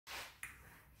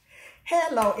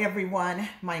Hello everyone,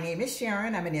 my name is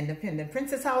Sharon. I'm an independent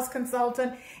Princess House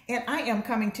consultant and I am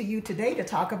coming to you today to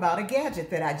talk about a gadget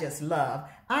that I just love.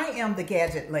 I am the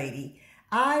gadget lady.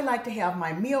 I like to have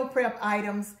my meal prep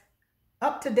items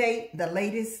up to date, the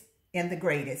latest and the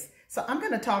greatest. So I'm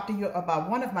going to talk to you about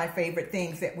one of my favorite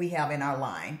things that we have in our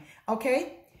line.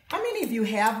 Okay, how many of you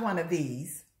have one of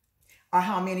these? Or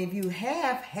how many of you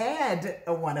have had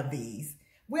one of these?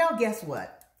 Well, guess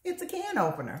what? It's a can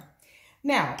opener.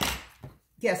 Now,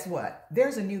 guess what?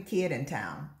 There's a new kid in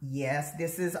town. Yes,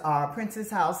 this is our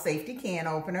Princess House safety can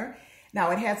opener.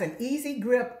 Now, it has an easy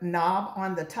grip knob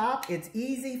on the top. It's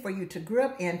easy for you to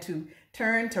grip and to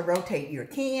turn to rotate your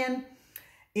can.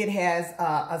 It has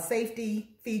a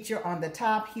safety feature on the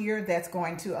top here that's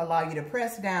going to allow you to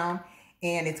press down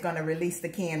and it's going to release the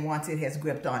can once it has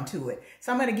gripped onto it.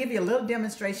 So I'm going to give you a little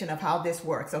demonstration of how this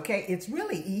works, okay? It's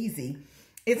really easy.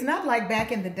 It's not like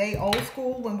back in the day, old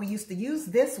school, when we used to use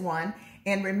this one.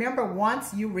 And remember,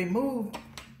 once you removed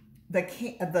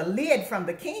the lid from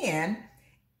the can,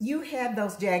 you had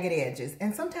those jagged edges.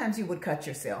 And sometimes you would cut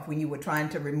yourself when you were trying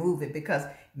to remove it because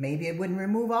maybe it wouldn't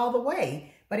remove all the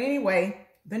way. But anyway,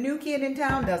 the new kid in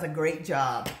town does a great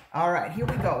job. All right, here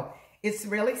we go. It's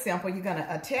really simple. You're going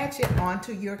to attach it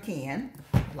onto your can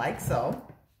like so.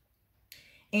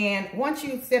 And once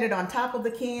you set it on top of the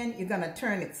can, you're going to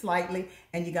turn it slightly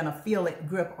and you're going to feel it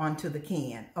grip onto the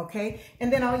can, okay?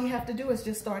 And then all you have to do is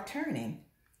just start turning.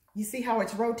 You see how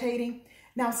it's rotating?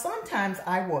 Now, sometimes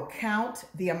I will count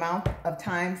the amount of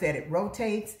times that it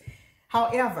rotates.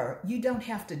 However, you don't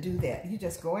have to do that. You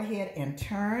just go ahead and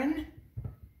turn,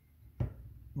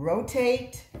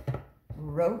 rotate,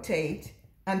 rotate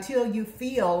until you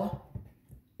feel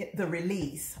the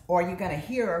release, or you're going to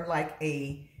hear like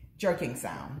a jerking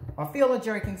sound, or feel a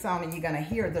jerking sound, and you're going to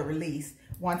hear the release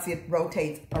once it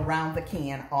rotates around the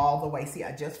can all the way. See,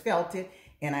 I just felt it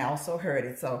and I also heard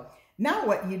it. So now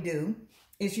what you do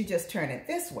is you just turn it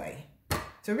this way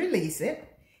to release it,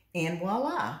 and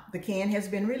voila, the can has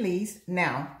been released.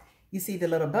 Now you see the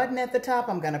little button at the top.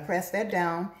 I'm going to press that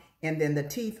down, and then the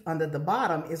teeth under the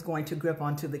bottom is going to grip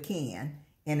onto the can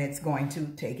and it's going to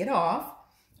take it off.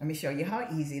 Let me show you how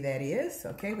easy that is.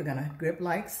 Okay, we're going to grip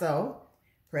like so.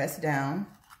 Press down,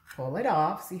 pull it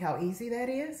off. See how easy that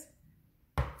is?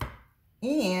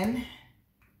 And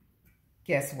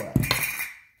guess what?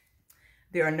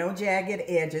 There are no jagged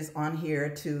edges on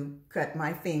here to cut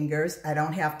my fingers. I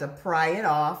don't have to pry it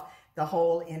off. The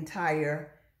whole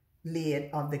entire lid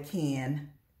of the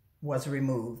can was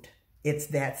removed. It's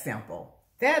that simple.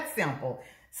 That simple.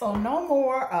 So no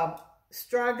more of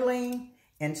struggling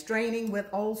and straining with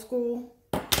old school.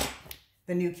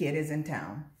 The new kid is in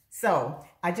town. So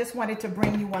I just wanted to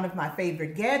bring you one of my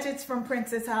favorite gadgets from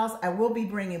Princess House. I will be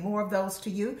bringing more of those to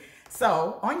you.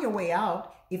 So on your way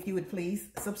out, if you would please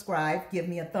subscribe, give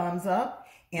me a thumbs up,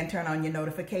 and turn on your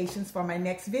notifications for my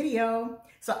next video.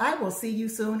 So I will see you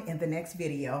soon in the next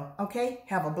video. Okay,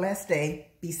 have a blessed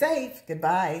day. Be safe.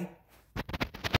 Goodbye.